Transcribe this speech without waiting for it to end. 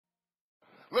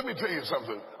Let me tell you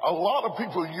something. A lot of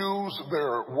people use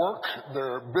their work,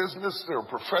 their business, their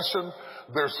profession,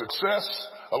 their success.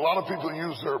 A lot of people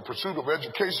use their pursuit of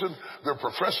education, their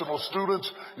professional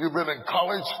students. You've been in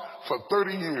college for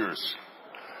 30 years.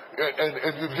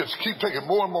 And you just keep taking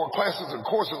more and more classes and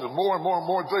courses and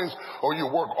more things, or you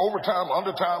work overtime,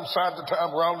 undertime, side to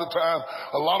time, round the time.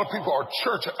 A lot of people are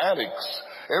church addicts.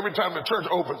 Every time the church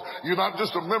opens, you're not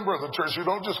just a member of the church. You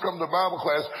don't just come to Bible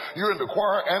class. You're in the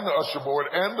choir and the usher board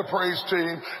and the praise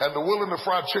team and the Will and the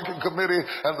Fried Chicken committee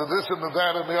and the this and the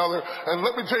that and the other. And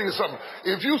let me tell you something.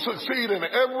 If you succeed in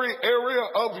every area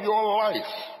of your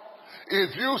life,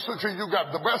 if you succeed, you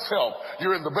got the best health,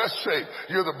 you're in the best shape,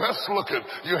 you're the best looking,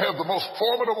 you have the most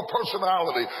formidable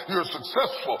personality, you're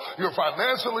successful, you're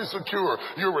financially secure,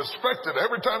 you're respected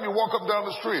every time you walk up down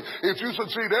the street. If you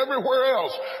succeed everywhere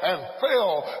else and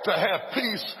fail to have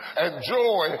peace and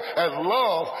joy and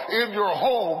love in your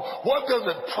home, what does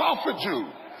it profit you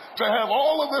to have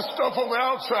all of this stuff on the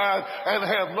outside and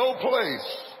have no place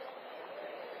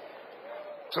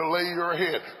to lay your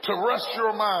head, to rest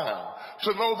your mind,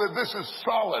 to know that this is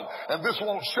solid and this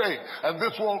won't shake and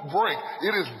this won't break?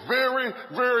 It is very,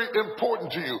 very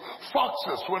important to you.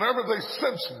 Foxes, whenever they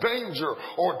sense danger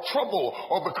or trouble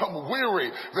or become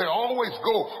weary, they always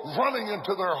go running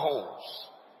into their holes.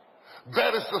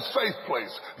 That is the safe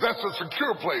place. That's the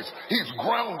secure place. He's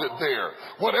grounded there.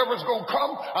 Whatever's going to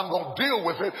come, I'm going to deal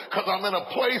with it because I'm in a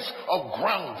place of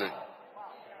grounding.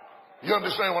 You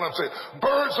understand what I'm saying?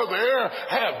 Birds of the air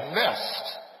have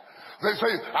nests. They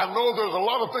say, I know there's a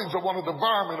lot of things that want to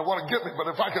devour me and want to get me, but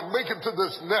if I can make it to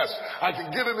this nest, I can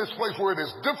get in this place where it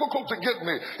is difficult to get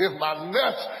me. If my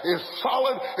nest is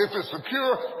solid, if it's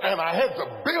secure, and I had to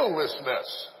build this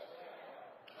nest.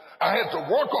 I had to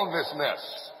work on this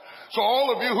nest. So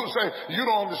all of you who say, you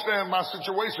don't understand my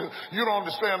situation, you don't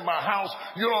understand my house,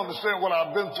 you don't understand what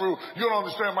I've been through, you don't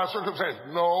understand my circumstance.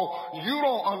 No, you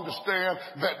don't understand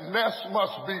that nests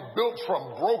must be built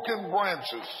from broken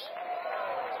branches.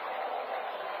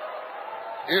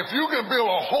 If you can build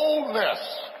a whole nest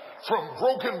from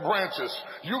broken branches,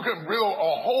 you can build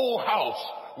a whole house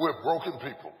with broken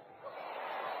people.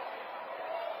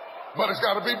 But it's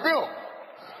got to be built.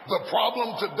 The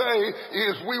problem today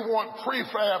is we want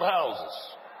prefab houses.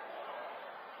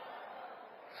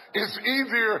 It's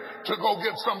easier to go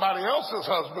get somebody else's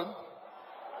husband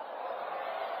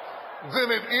than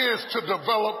it is to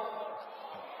develop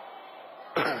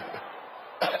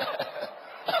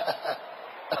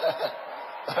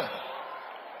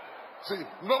See,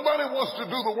 nobody wants to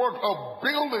do the work of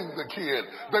building the kid.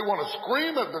 They want to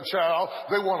scream at the child.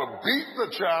 They want to beat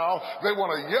the child. They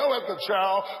want to yell at the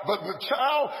child. But the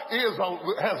child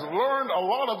has learned a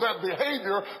lot of that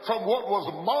behavior from what was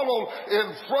modeled in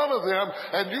front of them.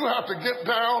 And you have to get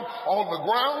down on the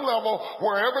ground level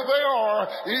wherever they are.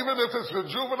 Even if it's the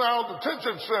juvenile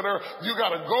detention center, you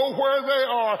got to go where they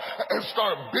are and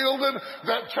start building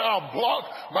that child block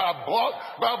by block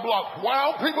by block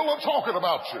while people are talking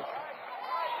about you.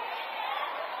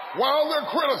 While they're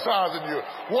criticizing you,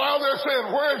 while they're saying,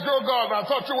 where's your God? And I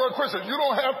thought you were a Christian. You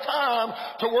don't have time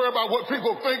to worry about what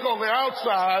people think on the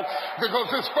outside because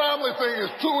this family thing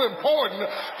is too important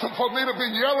for me to be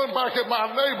yelling back at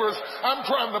my neighbors. I'm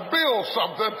trying to build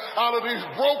something out of these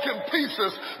broken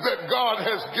pieces that God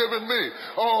has given me.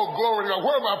 Oh, glory to God.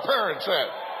 Where are my parents at?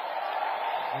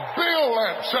 Build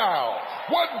that child.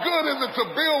 What good is it to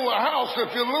build a house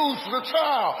if you lose the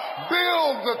child?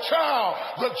 Build the child.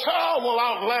 The child will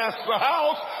outlast the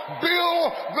house. Build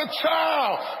the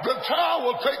child. The child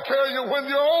will take care of you when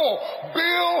you're old.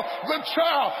 Build the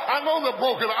child. I know they're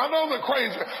broken. I know they're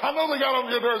crazy. I know they got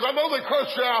on your nerves. I know they cuss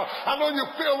you out. I know you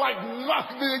feel like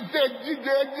nothing.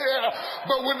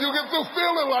 But when you get through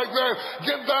feeling like that,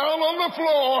 get down on the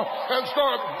floor and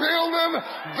start building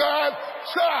that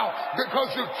child,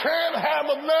 because you can't have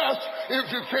a nest if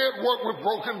you can't work with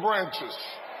broken branches.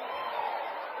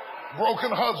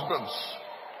 Broken husbands,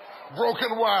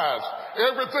 broken wives.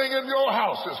 Everything in your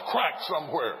house is cracked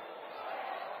somewhere.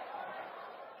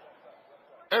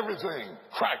 Everything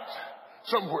cracked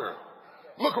somewhere.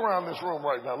 Look around this room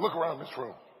right now. Look around this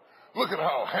room. Look at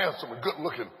how handsome and good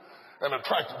looking and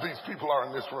attractive these people are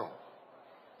in this room.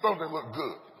 Don't they look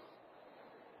good?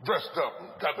 Dressed up and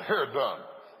got the hair done.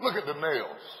 Look at the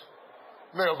nails.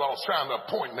 Nails all shined up,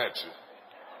 pointing at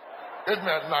you. Isn't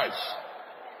that nice?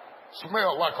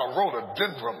 Smell like a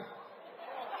rhododendron.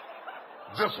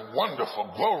 Just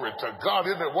wonderful. Glory to God.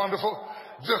 Isn't it wonderful?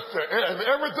 And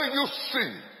everything you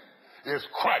see is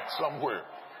cracked somewhere.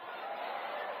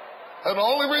 And the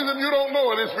only reason you don't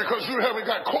know it is because you haven't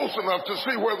got close enough to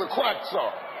see where the cracks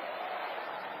are.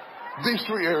 These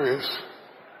three areas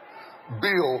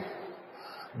build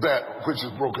that which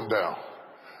is broken down.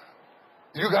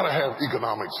 You got to have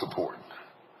economic support.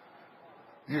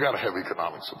 You got to have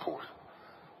economic support.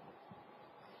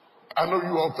 I know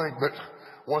you all think that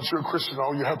once you're a Christian,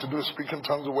 all you have to do is speak in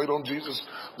tongues and wait on Jesus.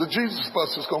 The Jesus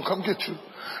bus is going to come get you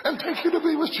and take you to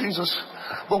be with Jesus.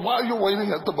 But while you're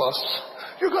waiting at the bus,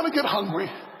 you're going to get hungry.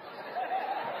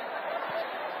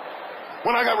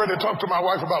 When I got ready to talk to my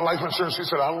wife about life insurance, she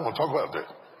said, I don't want to talk about that.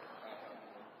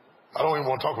 I don't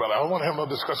even want to talk about it. I don't want to have no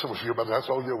discussion with you about that. I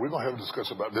said, oh, yeah, we're going to have a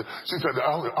discussion about this. She said,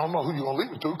 I don't know who you're going to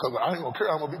leave it to because I ain't going to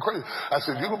care. I'm going to be crazy. I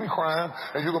said, you're going to be crying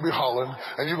and you're going to be hollering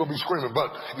and you're going to be screaming,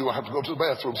 but you're going to have to go to the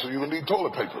bathroom, so you're going to need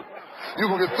toilet paper. You're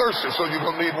going to get thirsty, so you're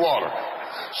going to need water.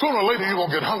 Sooner or later, you're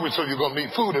going to get hungry, so you're going to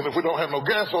need food. And if we don't have no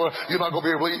gas oil, you're not going to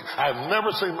be able to eat. I've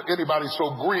never seen anybody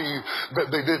so grieved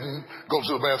that they didn't go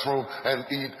to the bathroom and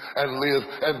eat and live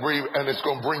and breathe. And it's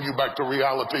going to bring you back to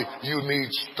reality. You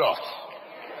need stuff.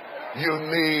 You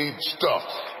need stuff.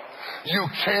 You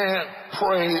can't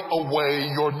pray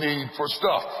away your need for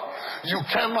stuff. You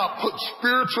cannot put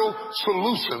spiritual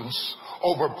solutions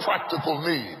over practical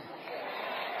need.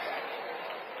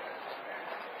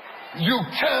 You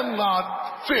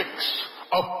cannot fix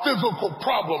a physical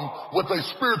problem with a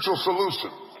spiritual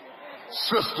solution.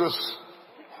 Sisters,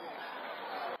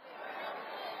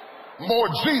 more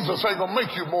Jesus ain't gonna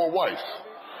make you more wife.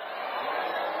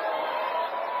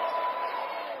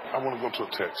 I want to go to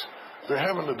a text. They're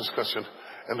having a discussion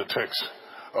in the text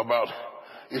about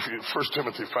 1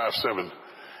 Timothy 5:7.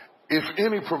 If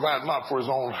any provide not for his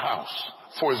own house,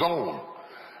 for his own,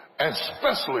 and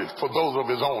especially for those of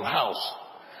his own house,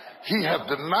 he hath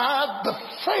denied the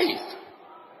faith.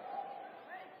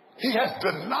 He has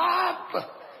denied the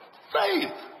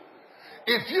faith.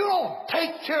 If you don't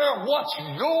take care of what's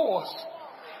yours,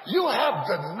 you have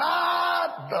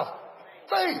denied the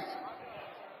faith.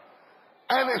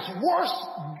 And it's worse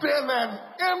than an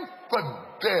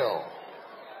infidel.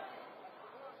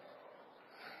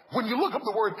 When you look up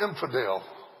the word infidel,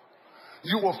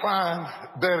 you will find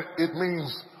that it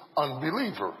means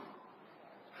unbeliever.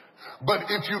 But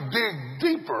if you dig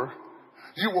deeper,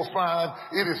 you will find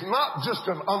it is not just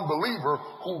an unbeliever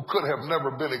who could have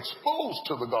never been exposed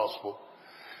to the gospel.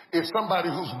 It's somebody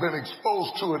who's been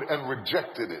exposed to it and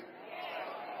rejected it.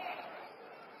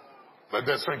 Let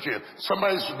that sink in.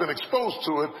 Somebody who's been exposed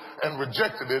to it and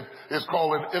rejected it is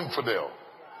called an infidel.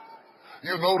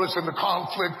 You notice in the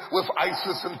conflict with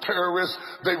ISIS and terrorists,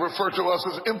 they refer to us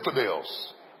as infidels.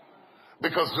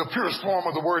 Because the purest form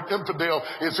of the word infidel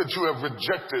is that you have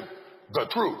rejected the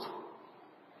truth.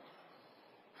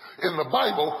 In the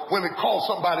Bible, when it calls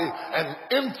somebody an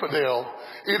infidel,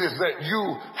 it is that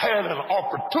you had an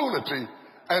opportunity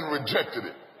and rejected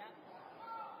it.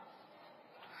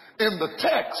 In the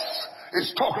text,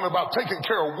 it's talking about taking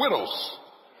care of widows.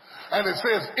 And it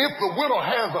says, if the widow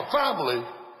has a family,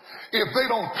 if they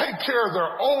don't take care of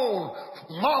their own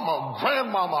mama,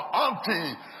 grandmama,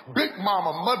 auntie, big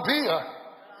mama, Medea,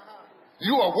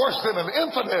 you are worse than an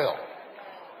infidel.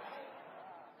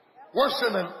 Worse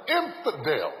than an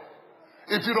infidel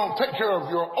if you don't take care of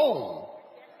your own.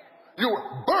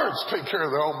 Birds take care of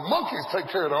their own. Monkeys take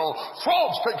care of their own.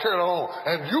 Frogs take care of their own.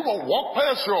 And you gonna walk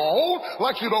past your own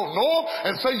like you don't know them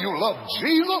and say you love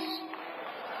Jesus?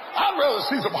 I'd rather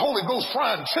see some Holy Ghost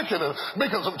frying chicken and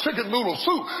making some chicken noodle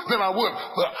soup than I would.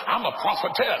 But I'm a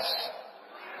prophetess.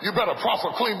 You better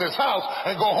prophet clean this house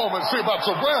and go home and see about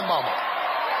your grandmama.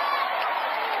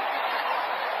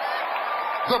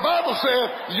 The Bible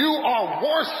said you are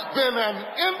worse than an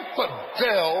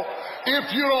infidel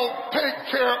if you don't take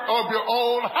care of your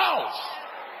own house.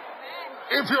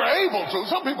 If you're able to.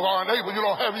 Some people aren't able. You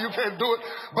don't have it. You can't do it.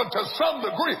 But to some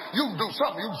degree, you can do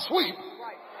something. You can sweep.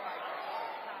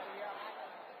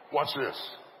 Watch this.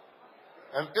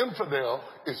 An infidel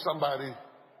is somebody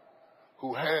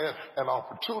who had an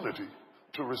opportunity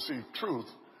to receive truth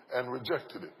and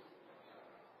rejected it.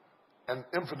 An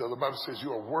infidel, the Bible says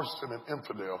you are worse than an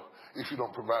infidel if you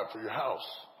don't provide for your house.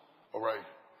 All right?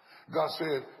 God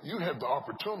said you had the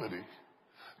opportunity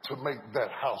to make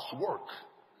that house work.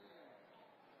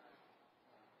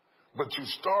 But you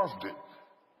starved it.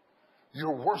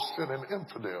 You're worse than an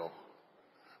infidel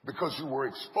because you were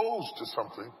exposed to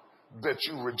something that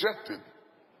you rejected,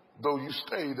 though you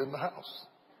stayed in the house.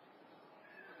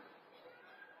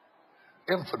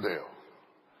 Infidel.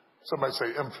 Somebody say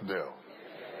infidel.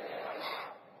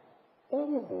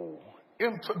 Oh,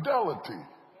 infidelity.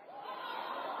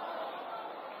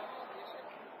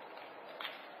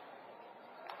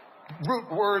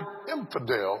 Root word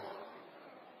infidel,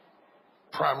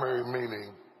 primary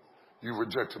meaning you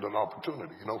rejected an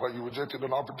opportunity. You know why you rejected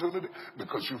an opportunity?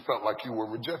 Because you felt like you were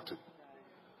rejected.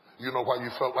 You know why you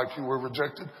felt like you were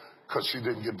rejected? Because she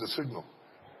didn't get the signal.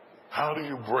 How do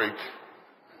you break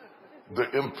the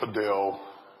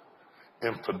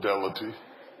infidelity?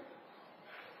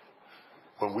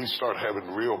 When we start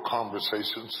having real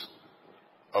conversations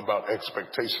about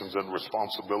expectations and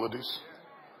responsibilities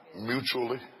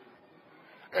mutually,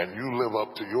 and you live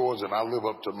up to yours and I live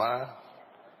up to mine,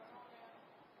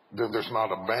 then there's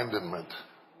not abandonment.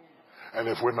 And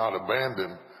if we're not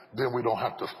abandoned, then we don't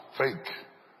have to fake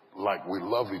like we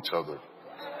love each other,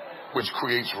 which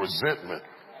creates resentment,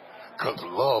 because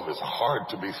love is hard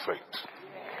to be faked.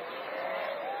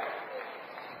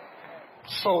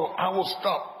 So I will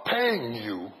stop paying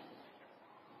you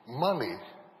money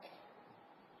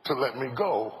to let me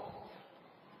go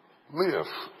live.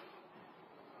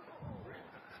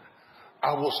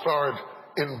 I will start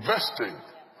investing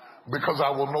because I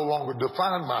will no longer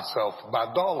define myself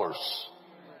by dollars.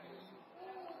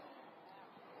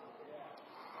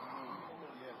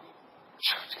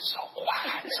 Church is so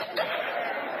quiet sometimes.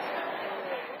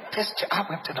 I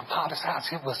went to the Potter's house.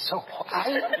 It was so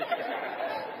quiet.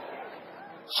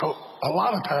 So a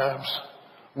lot of times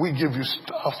we give you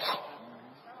stuff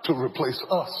to replace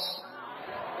us.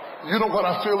 You know what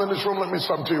I feel in this room? Let me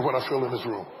tell you what I feel in this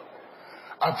room.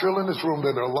 I feel in this room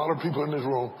that there are a lot of people in this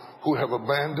room who have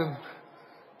abandoned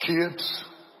kids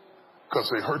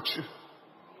because they hurt you,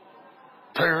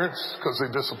 parents because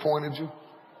they disappointed you,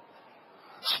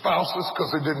 spouses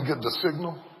because they didn't get the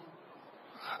signal.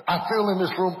 I feel in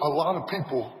this room a lot of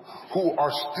people who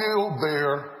are still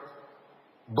there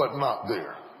but not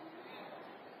there.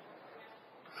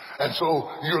 And so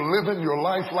you're living your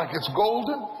life like it's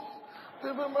golden.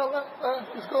 Living my life like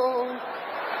it's golden.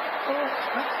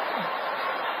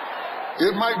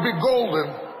 It might be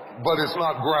golden, but it's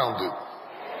not grounded.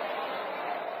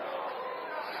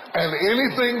 And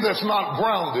anything that's not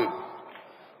grounded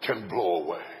can blow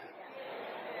away.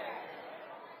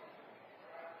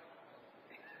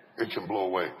 It can blow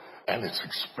away. And it's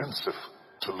expensive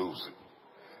to lose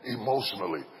it.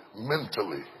 Emotionally,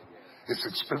 mentally. It's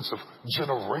expensive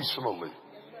generationally.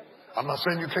 I'm not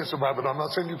saying you can't survive it. I'm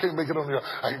not saying you can't make it on your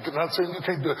own. I'm not saying you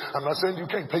can't do it. I'm not saying you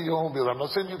can't pay your own bill. I'm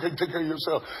not saying you can't take care of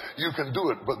yourself. You can do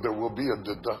it, but there will be a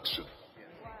deduction.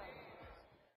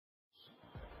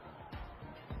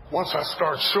 Once I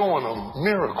start showing them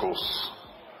miracles,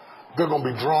 they're going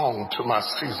to be drawn to my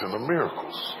season of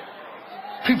miracles.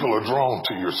 People are drawn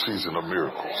to your season of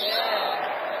miracles.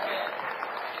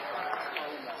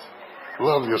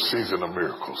 Love your season of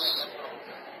miracles.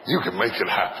 You can make it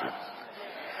happen.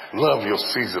 Love your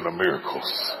season of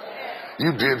miracles.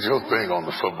 You did your thing on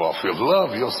the football field.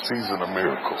 Love your season of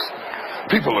miracles.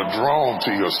 People are drawn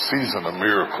to your season of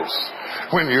miracles.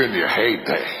 When you're in your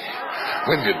heyday,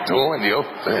 when you're doing your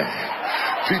thing,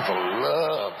 people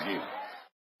love you.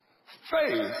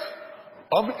 Faith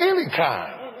of any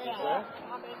kind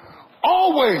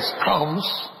always comes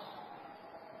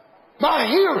by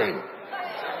hearing.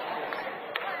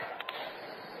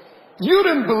 You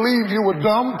didn't believe you were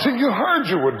dumb till you heard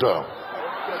you were dumb.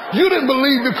 You didn't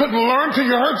believe you couldn't learn till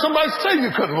you heard somebody say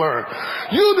you couldn't learn.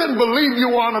 You didn't believe you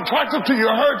were unattractive till you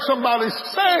heard somebody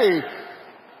say.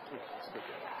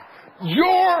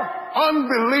 Your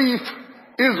unbelief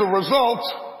is a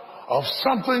result of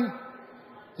something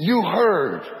you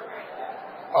heard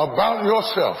about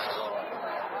yourself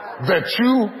that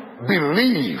you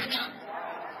believed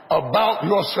about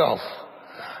yourself.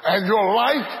 And your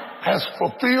life has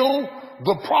fulfilled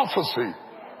the prophecy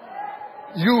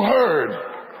you heard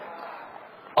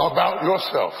about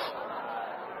yourself.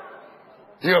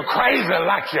 You're crazy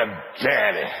like your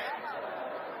daddy.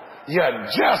 You're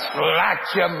just like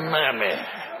your mammy.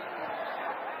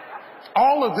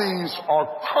 All of these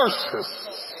are curses.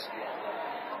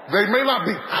 They may not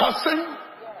be cussing,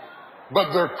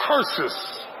 but they're curses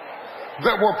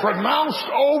that were pronounced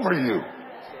over you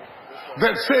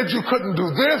that said you couldn't do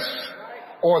this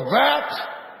or that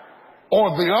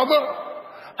or the other.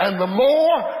 And the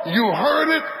more you heard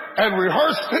it and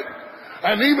rehearsed it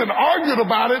and even argued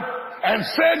about it and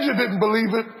said you didn't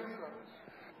believe it,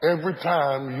 every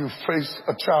time you face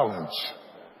a challenge,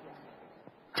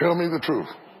 tell me the truth.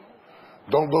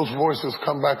 Don't those voices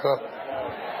come back up?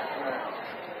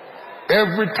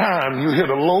 Every time you hit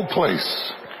a low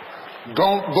place,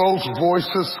 don't those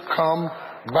voices come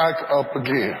back up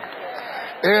again?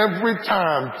 Every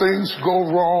time things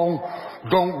go wrong,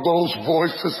 don't those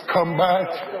voices come back?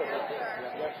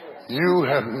 You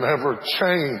have never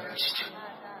changed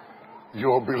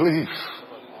your belief.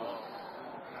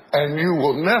 And you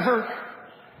will never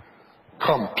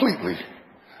completely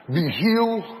be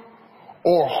healed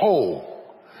or whole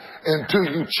until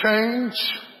you change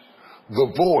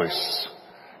the voice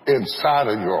inside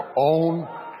of your own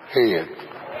head.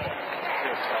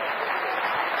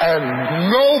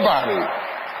 And nobody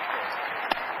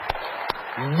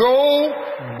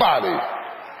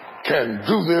can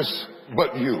do this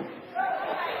but you.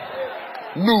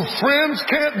 New friends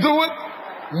can't do it.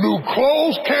 New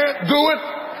clothes can't do it.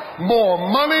 More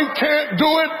money can't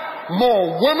do it.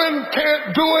 More women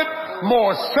can't do it.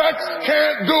 More sex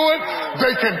can't do it.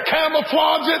 They can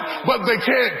camouflage it, but they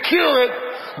can't cure it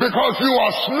because you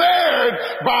are snared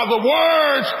by the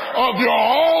words of your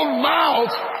own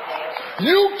mouth.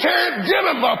 You can't get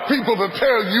enough people to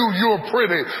tell you you're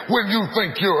pretty when you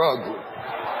think you're ugly.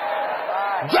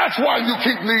 That's why you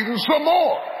keep needing some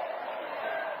more.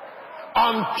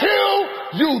 Until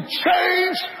you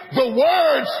change the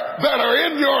words that are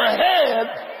in your head,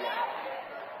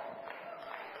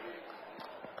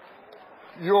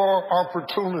 your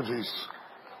opportunities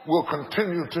will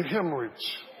continue to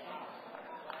hemorrhage.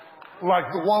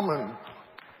 Like the woman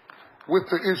with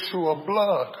the issue of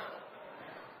blood.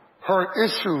 Her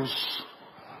issues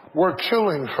were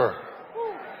killing her.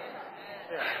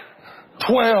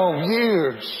 12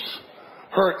 years,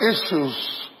 her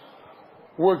issues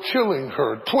were killing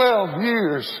her. 12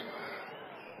 years,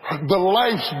 the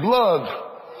life's blood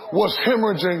was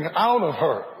hemorrhaging out of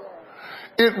her.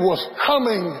 It was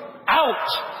coming out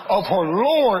of her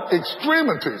lower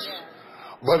extremities,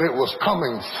 but it was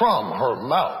coming from her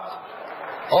mouth.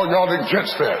 Oh, y'all didn't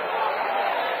catch that.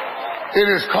 It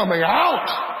is coming out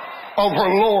of her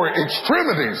lower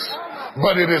extremities,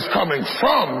 but it is coming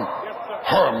from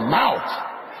her mouth.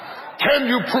 Can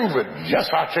you prove it? Yes,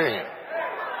 I can.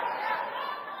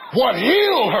 What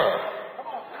healed her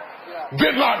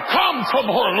did not come from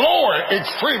her lower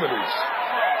extremities.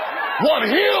 What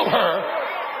healed her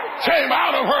came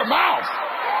out of her mouth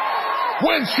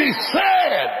when she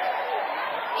said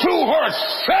to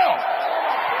herself,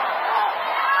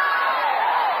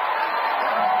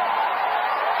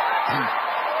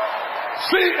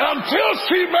 see, until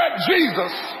she met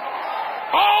Jesus,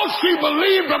 all she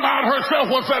believed about herself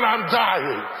was that I'm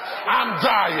dying. I'm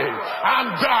dying. I'm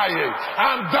dying.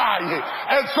 I'm dying.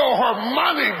 And so her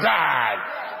money died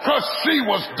because she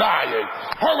was dying.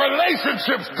 Her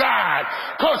relationships died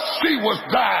because she was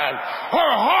dying.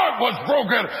 Her heart was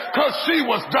broken because she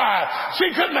was dying.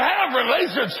 She couldn't have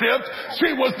relationships.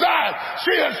 She was dying.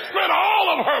 She had spent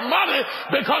all of her money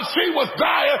because she was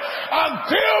dying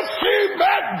until she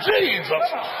met Jesus.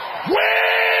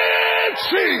 When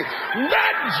she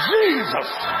met Jesus,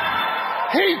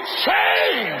 he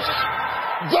changed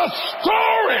the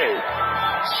story.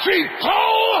 She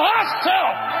told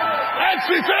herself, and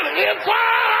she said, if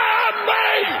I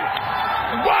may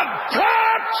but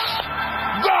touch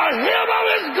the hem of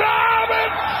his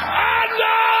garment, I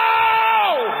know.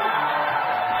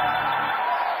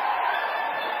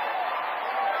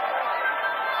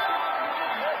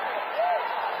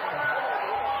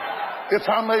 If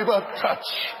I may but touch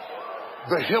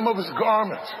the hem of his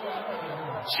garment.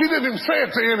 She didn't even say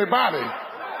it to anybody.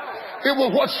 It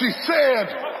was what she said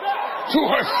to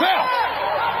herself.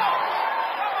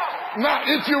 Now,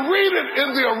 if you read it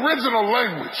in the original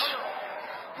language,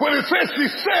 when it says she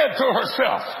said to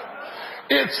herself,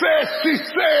 it says she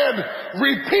said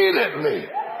repeatedly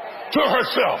to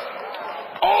herself,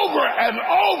 over and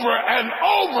over and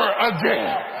over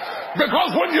again.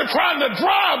 Because when you're trying to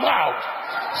drive out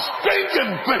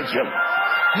stinking thinking,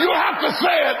 you have to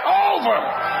say it over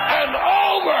and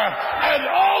over and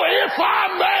over. If I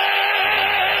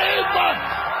may but.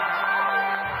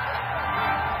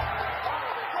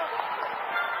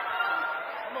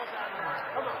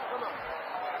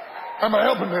 Am I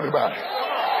helping anybody?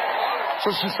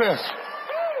 So she says,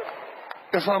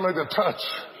 if I may but touch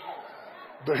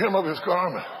the hem of his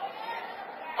garment,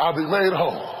 I'll be made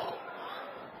whole.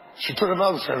 She took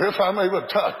another step. If I may but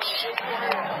touch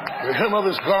the hem of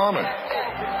his garment,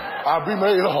 I'll be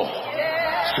made whole.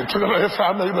 She took another. If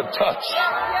I may but touch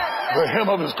the hem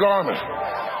of his garment,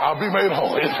 I'll be made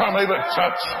whole. If I may but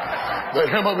touch the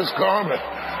hem of his garment,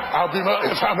 I'll be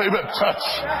made. If I may but touch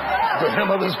the hem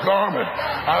of his garment,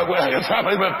 I will. If I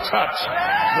may but touch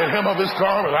the hem of his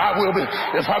garment, I will be.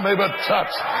 If I may but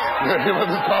touch the hem of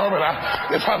his garment,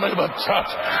 if I may but touch.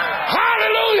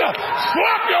 Hallelujah!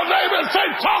 Slap your neighbor and say,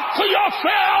 talk to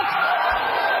yourself.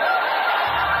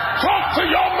 Talk to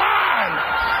your mind.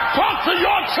 Talk to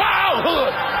your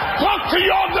childhood. Talk to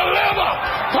your deliverer.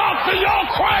 Talk to your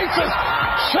crisis.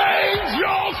 Change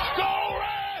your story.